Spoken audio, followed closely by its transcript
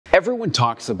Everyone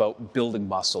talks about building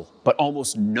muscle, but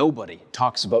almost nobody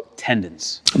talks about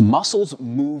tendons. Muscles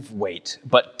move weight,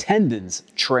 but tendons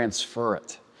transfer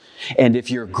it. And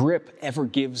if your grip ever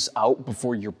gives out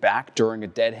before your back during a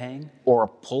dead hang or a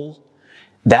pull,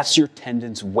 that's your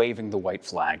tendons waving the white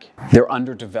flag. They're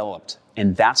underdeveloped,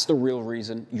 and that's the real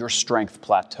reason your strength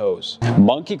plateaus.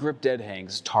 Monkee Grip dead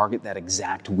hangs target that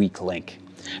exact weak link.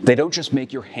 They don't just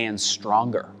make your hands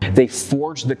stronger. They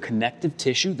forge the connective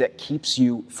tissue that keeps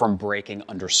you from breaking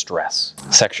under stress.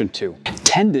 Section 2.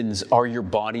 Tendons are your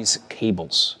body's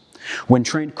cables. When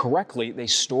trained correctly, they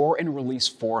store and release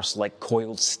force like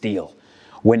coiled steel.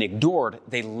 When ignored,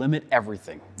 they limit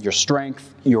everything: your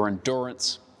strength, your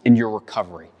endurance, and your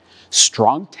recovery.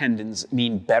 Strong tendons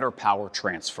mean better power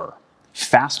transfer,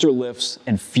 faster lifts,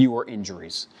 and fewer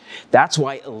injuries. That's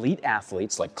why elite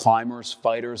athletes like climbers,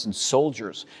 fighters, and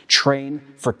soldiers train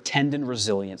for tendon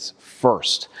resilience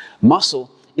first.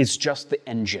 Muscle is just the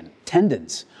engine.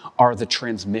 Tendons are the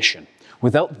transmission.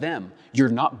 Without them, you're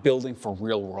not building for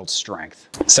real-world strength.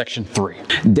 Section 3.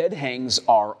 Dead hangs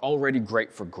are already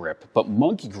great for grip, but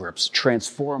Monkee Grips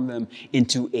transform them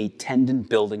into a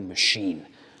tendon-building machine.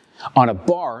 On a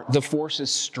bar, the force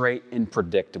is straight and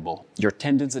predictable. Your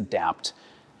tendons adapt,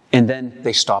 and then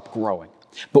they stop growing.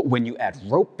 But when you add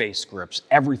rope-based grips,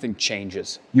 everything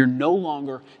changes. You're no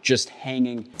longer just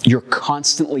hanging. You're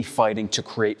constantly fighting to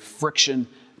create friction,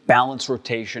 balance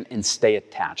rotation, and stay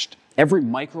attached. Every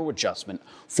micro adjustment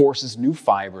forces new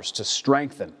fibers to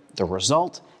strengthen. The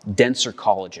result? Denser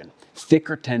collagen,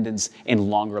 thicker tendons, and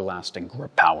longer-lasting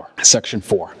grip power. Section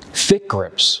 4. Thick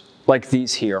grips, like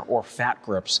these here, or fat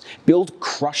grips, build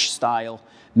crush style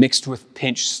mixed with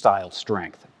pinch style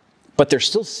strength. But they're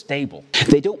still stable.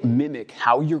 They don't mimic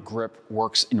how your grip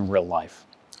works in real life.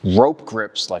 Rope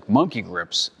grips, like Monkee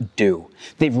Grips, do.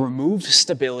 They remove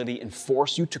stability and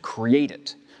force you to create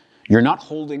it. You're not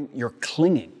holding, you're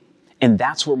clinging. And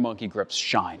that's where Monkee Grips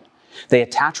shine. They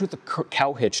attach with a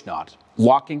cow hitch knot,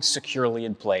 locking securely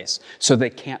in place so they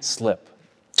can't slip,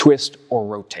 twist, or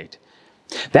rotate.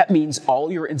 That means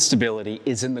all your instability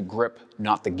is in the grip,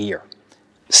 not the gear.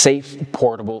 Safe,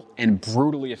 portable, and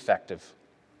brutally effective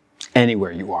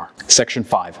anywhere you are. Section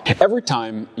 5. Every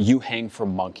time you hang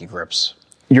from Monkee Grips,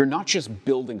 you're not just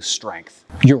building strength,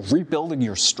 you're rebuilding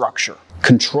your structure.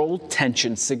 Controlled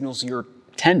tension signals your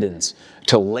tendons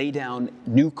to lay down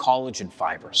new collagen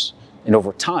fibers. And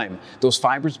over time, those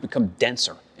fibers become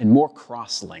denser and more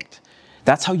cross-linked.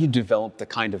 That's how you develop the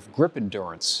kind of grip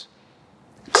endurance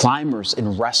climbers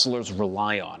and wrestlers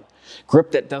rely on.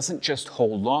 Grip that doesn't just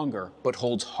hold longer, but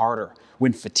holds harder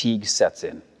when fatigue sets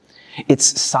in.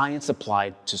 It's science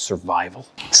applied to survival.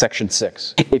 Section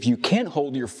 6. If you can't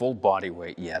hold your full body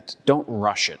weight yet, don't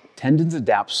rush it. Tendons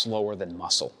adapt slower than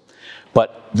muscle.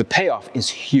 But the payoff is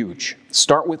huge.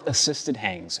 Start with assisted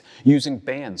hangs, using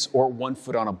bands or 1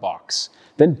 foot on a box.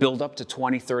 Then build up to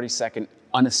 20-30 second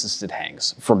unassisted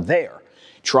hangs. From there,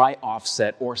 try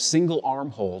offset or single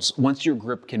arm holds once your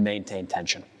grip can maintain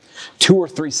tension. 2 or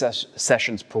 3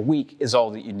 sessions per week is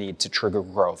all that you need to trigger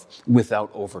growth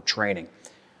without overtraining.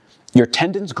 Your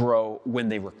tendons grow when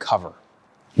they recover,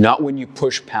 not when you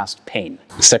push past pain.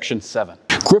 Section 7.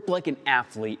 Grip like an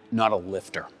athlete, not a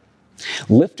lifter.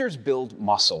 Lifters build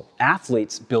muscle.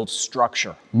 Athletes build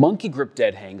structure. Monkee Grip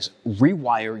dead hangs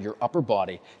rewire your upper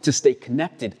body to stay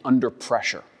connected under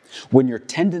pressure. When your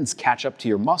tendons catch up to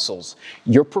your muscles,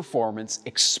 your performance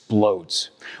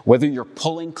explodes. Whether you're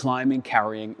pulling, climbing,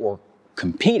 carrying, or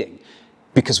competing,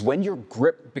 because when your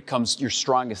grip becomes your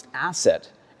strongest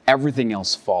asset, everything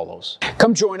else follows.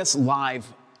 Come join us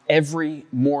live every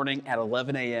morning at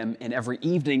 11 a.m. and every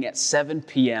evening at 7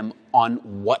 p.m. on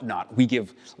Whatnot. We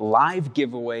give live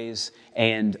giveaways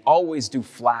and always do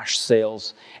flash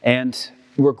sales. And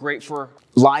we're great for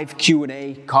live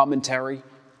Q&A, commentary.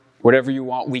 Whatever you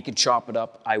want, we can chop it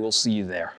up. I will see you there.